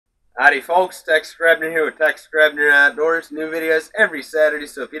Howdy folks, Tex Grebner here with Tex Grebner Outdoors. New videos every Saturday,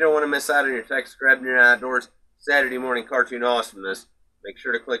 so if you don't want to miss out on your Tex Grebner Outdoors Saturday morning cartoon awesomeness, make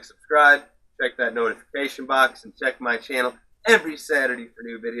sure to click subscribe, check that notification box, and check my channel every Saturday for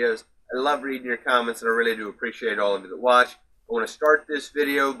new videos. I love reading your comments, and I really do appreciate all of you that watch. I want to start this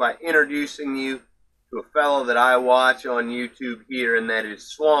video by introducing you to a fellow that I watch on YouTube here, and that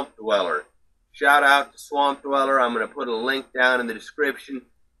is Swamp Dweller. Shout out to Swamp Dweller. I'm going to put a link down in the description.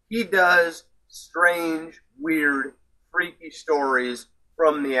 He does strange, weird, freaky stories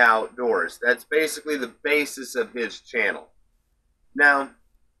from the outdoors. That's basically the basis of his channel. Now,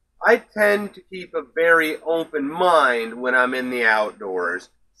 I tend to keep a very open mind when I'm in the outdoors,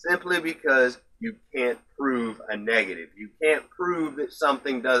 simply because you can't prove a negative. You can't prove that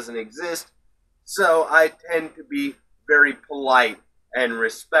something doesn't exist, so I tend to be very polite and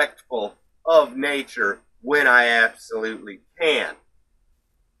respectful of nature when I absolutely can.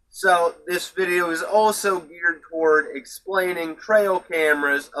 So this video is also geared toward explaining trail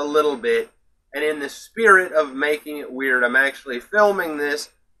cameras a little bit, and in the spirit of making it weird, I'm actually filming this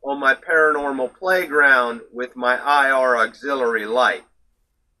on my paranormal playground with my IR auxiliary light.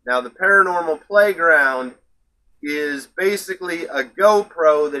 Now the paranormal playground is basically a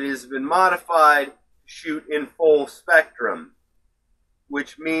GoPro that has been modified to shoot in full spectrum,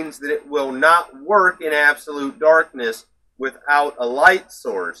 which means that it will not work in absolute darkness without a light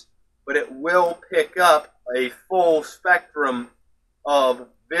source, but it will pick up a full spectrum of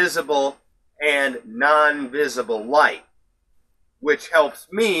visible and non-visible light, which helps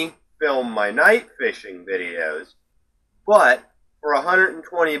me film my night fishing videos. But for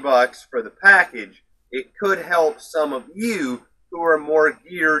 $120 for the package, it could help some of you who are more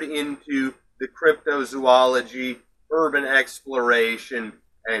geared into the cryptozoology, urban exploration,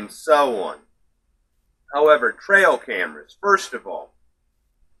 and so on. However, trail cameras, first of all,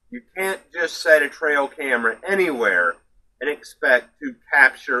 you can't just set a trail camera anywhere and expect to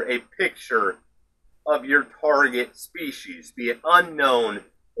capture a picture of your target species, be it unknown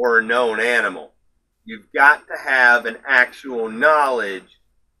or a known animal. You've got to have an actual knowledge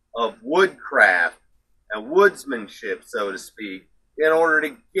of woodcraft and woodsmanship, so to speak, in order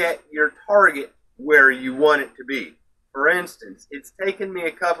to get your target where you want it to be. For instance, it's taken me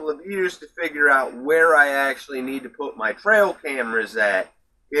a couple of years to figure out where I actually need to put my trail cameras at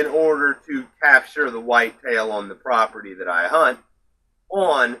in order to capture the whitetail on the property that I hunt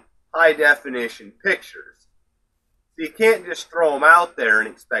on high-definition pictures. So you can't just throw them out there and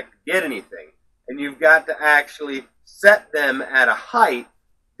expect to get anything. And you've got to actually set them at a height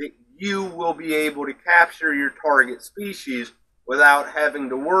that you will be able to capture your target species without having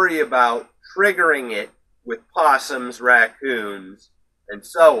to worry about triggering it with possums, raccoons, and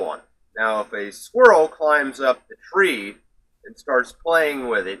so on. Now, if a squirrel climbs up the tree and starts playing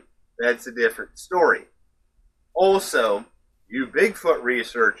with it, that's a different story. Also, you Bigfoot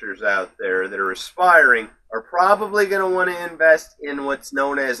researchers out there that are aspiring are probably going to want to invest in what's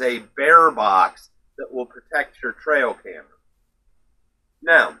known as a bear box that will protect your trail camera.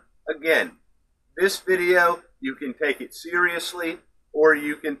 Now, again, this video, you can take it seriously, or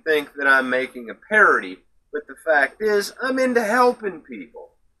you can think that I'm making a parody. But the fact is, I'm into helping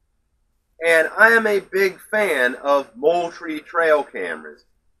people. And I am a big fan of Moultrie trail cameras.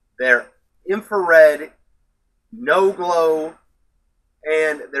 They're infrared, no glow,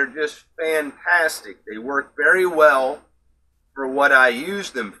 and they're just fantastic. They work very well for what I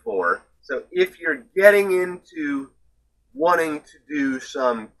use them for. So if you're getting into wanting to do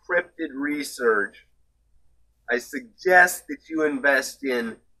some cryptid research, I suggest that you invest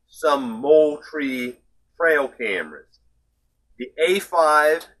in some Moultrie trail cameras. The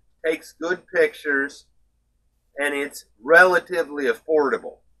A5 takes good pictures, and it's relatively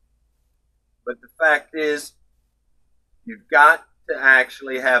affordable. But the fact is, you've got to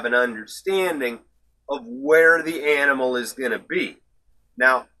actually have an understanding of where the animal is going to be.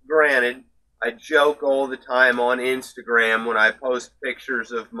 Now, granted, I joke all the time on Instagram when I post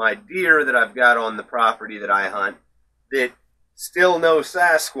pictures of my deer that I've got on the property that I hunt that still no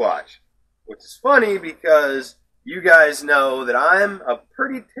Sasquatch. Which is funny because you guys know that I'm a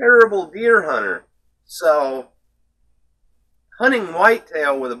pretty terrible deer hunter. So hunting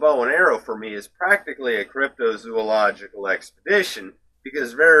whitetail with a bow and arrow for me is practically a cryptozoological expedition,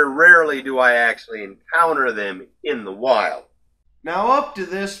 because very rarely do I actually encounter them in the wild. Now, up to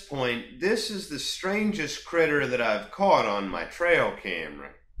this point, this is the strangest critter that I've caught on my trail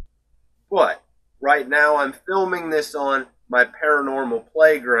camera. But right now I'm filming this on my paranormal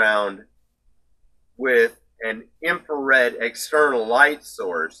playground with an infrared external light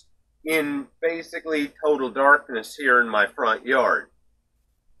source in basically total darkness here in my front yard.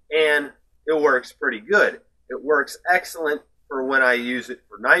 and it works pretty good. It works excellent for when I use it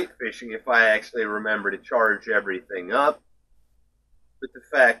for night fishing if I actually remember to charge everything up. But the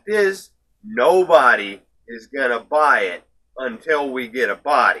fact is, nobody is going to buy it until we get a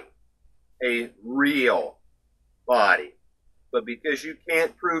body. A real body. But because you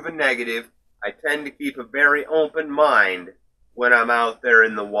can't prove a negative, I tend to keep a very open mind when I'm out there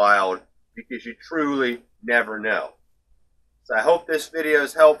in the wild, because you truly never know. So I hope this video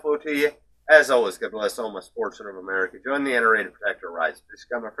is helpful to you. As always, God bless all my sportsmen of America. Join the NRA to protect our rights. Just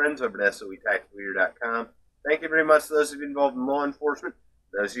got my friends over at SOETacticalleader.com. Thank you very much to those of you involved in law enforcement,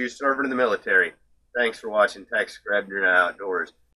 those of you serving in the military. Thanks for watching Tex Grebner Outdoors.